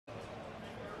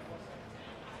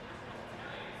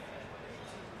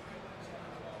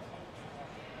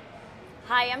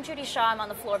Hi, I'm Judy Shaw. I'm on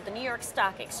the floor of the New York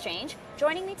Stock Exchange.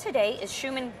 Joining me today is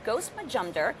Shuman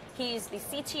Ghosemajumder. He's the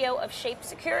CTO of Shape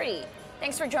Security.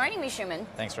 Thanks for joining me, Shuman.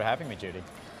 Thanks for having me, Judy.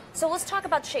 So let's talk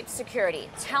about Shape Security.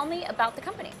 Tell me about the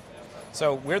company.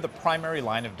 So we're the primary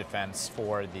line of defense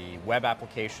for the web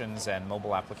applications and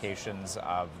mobile applications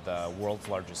of the world's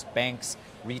largest banks,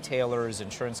 retailers,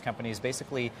 insurance companies,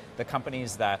 basically the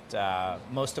companies that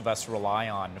most of us rely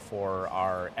on for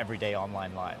our everyday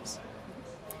online lives.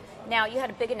 Now, you had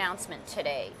a big announcement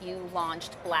today. You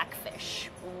launched Blackfish.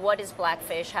 What is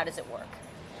Blackfish? How does it work?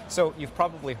 So you've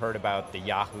probably heard about the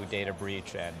Yahoo data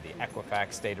breach and the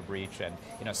Equifax data breach and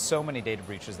so many data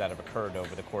breaches that have occurred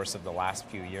over the course of the last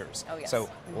few years. Oh, yes. So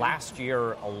last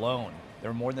year alone, there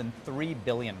were more than 3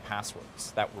 billion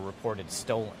passwords that were reported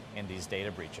stolen in these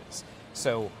data breaches.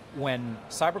 So when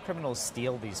cybercriminals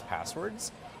steal these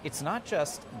passwords, it's not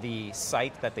just the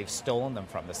site that they've stolen them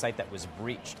from, the site that was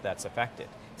breached, that's affected.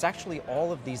 It's actually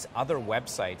all of these other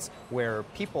websites where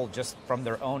people just from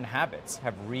their own habits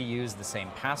have reused the same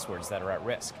passwords that are at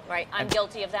risk. Right, I'm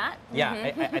guilty of that. Yeah,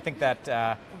 I think that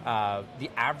the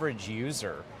average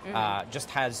user just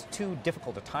has too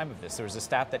difficult a time of this. There was a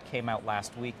stat that came out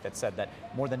last week that said that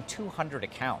more than 200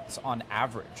 accounts on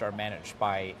average are managed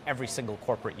by every single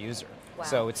corporate user. Wow.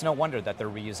 So it's no wonder that they're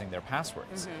reusing their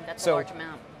passwords. That's a large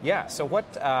amount. Yeah, so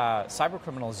what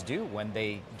cybercriminals do when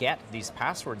they get these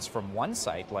passwords from one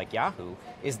site, like Yahoo,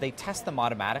 is they test them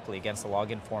automatically against the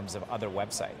login forms of other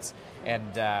websites.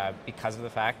 And because of the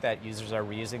fact that users are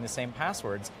reusing the same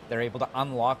passwords, they're able to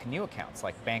unlock new accounts,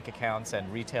 like bank accounts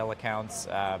and retail accounts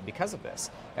because of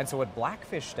this. And so what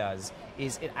Blackfish does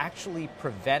is it actually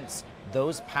prevents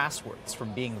those passwords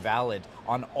from being valid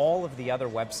on all of the other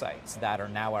websites that are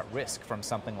now at risk from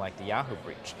something like the Yahoo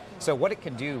breach. So what it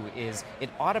can do is it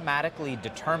automatically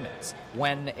determines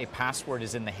when a password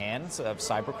is in the hands of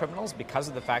cybercriminals because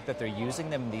of the fact that they're using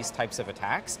them in these types of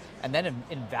attacks, and then it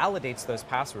invalidates those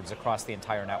passwords across the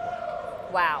entire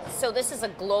network. Wow, so this is a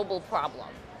global problem.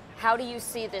 How do you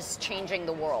see this changing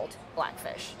the world,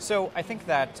 Blackfish? So I think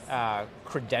that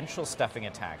credential stuffing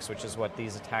attacks, which is what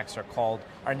these attacks are called,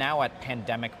 are now at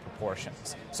pandemic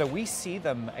proportions. So we see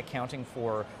them accounting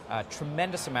for a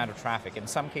tremendous amount of traffic. In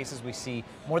some cases, we see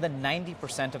more than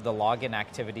 90% of the login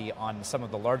activity on some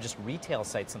of the largest retail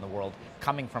sites in the world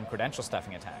coming from credential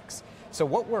stuffing attacks. So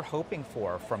what we're hoping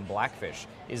for from Blackfish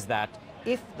is that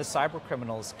if the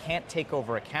cybercriminals can't take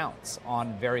over accounts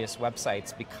on various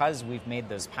websites because we've made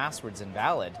those passwords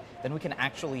invalid, then we can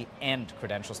actually end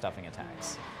credential stuffing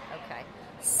attacks. Okay.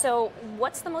 So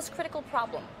what's the most critical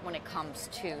problem when it comes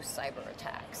to cyber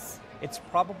attacks? It's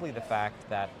probably the fact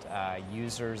that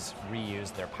users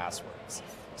reuse their passwords.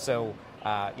 So,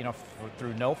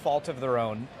 through no fault of their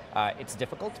own, it's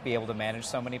difficult to be able to manage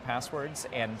so many passwords,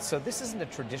 and so this isn't a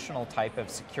traditional type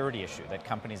of security issue that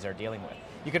companies are dealing with.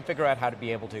 You can figure out how to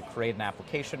be able to create an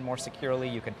application more securely,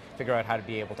 you can figure out how to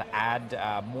be able to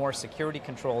add more security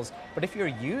controls, but if your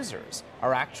users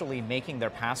are actually making their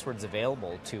passwords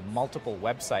available to multiple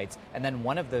websites, and then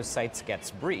one of those sites gets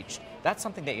breached, that's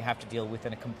something that you have to deal with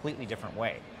in a completely different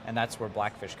way, and that's where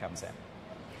Blackfish comes in.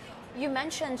 You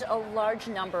mentioned a large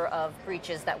number of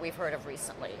breaches that we've heard of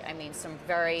recently. I mean, some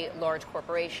very large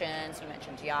corporations, you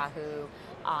mentioned Yahoo,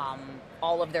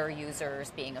 all of their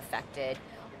users being affected.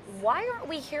 Why aren't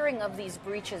we hearing of these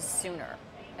breaches sooner?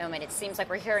 I mean, it seems like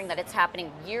we're hearing that it's happening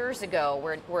years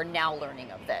ago. We're now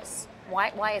learning of this.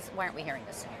 Why aren't we hearing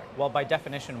this sooner? Well, by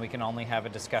definition, we can only have a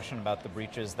discussion about the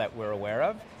breaches that we're aware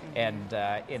of, and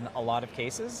in a lot of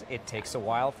cases, it takes a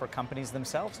while for companies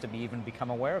themselves to even become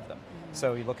aware of them.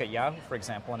 So you look at Yahoo, for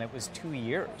example, and it was 2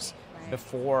 years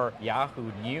before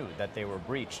Yahoo knew that they were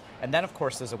breached. And then, of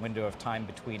course, there's a window of time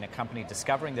between a company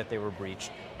discovering that they were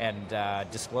breached and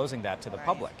disclosing that to the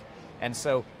public. And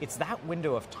so it's that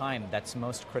window of time that's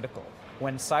most critical.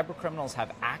 When cybercriminals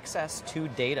have access to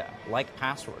data, like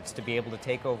passwords, to be able to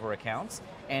take over accounts,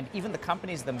 and even the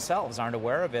companies themselves aren't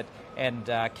aware of it and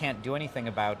can't do anything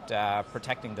about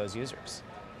protecting those users.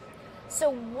 So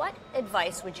what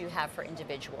advice would you have for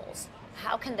individuals?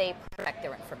 How can they protect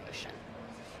their information?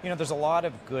 There's a lot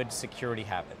of good security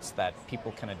habits that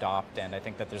people can adopt, and I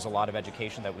think that there's a lot of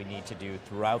education that we need to do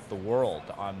throughout the world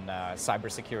on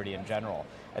cybersecurity in general.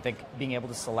 I think being able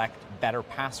to select better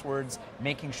passwords,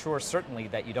 making sure certainly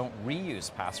that you don't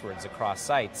reuse passwords across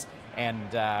sites, and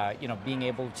being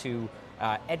able to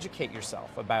educate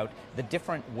yourself about the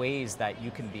different ways that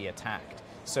you can be attacked.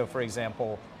 So for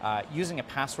example, using a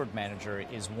password manager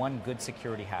is one good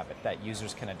security habit that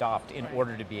users can adopt in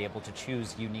order to be able to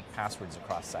choose unique passwords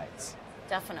across sites.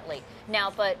 Definitely.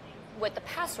 Now, but with the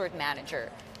password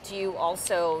manager, do you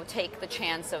also take the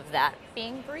chance of that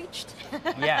being breached?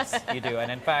 Yes, you do.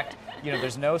 And in fact,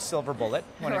 there's no silver bullet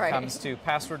when it Right. comes to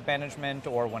password management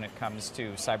or when it comes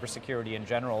to cybersecurity in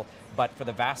general. But for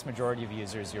the vast majority of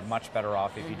users, you're much better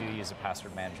off if you do use a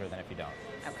password manager than if you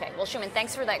don't. Okay, well, Shuman,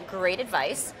 thanks for that great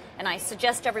advice. And I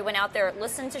suggest everyone out there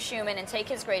listen to Shuman and take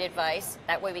his great advice.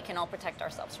 That way we can all protect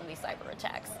ourselves from these cyber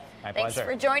attacks. My Thanks pleasure.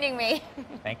 for joining me.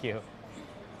 Thank you.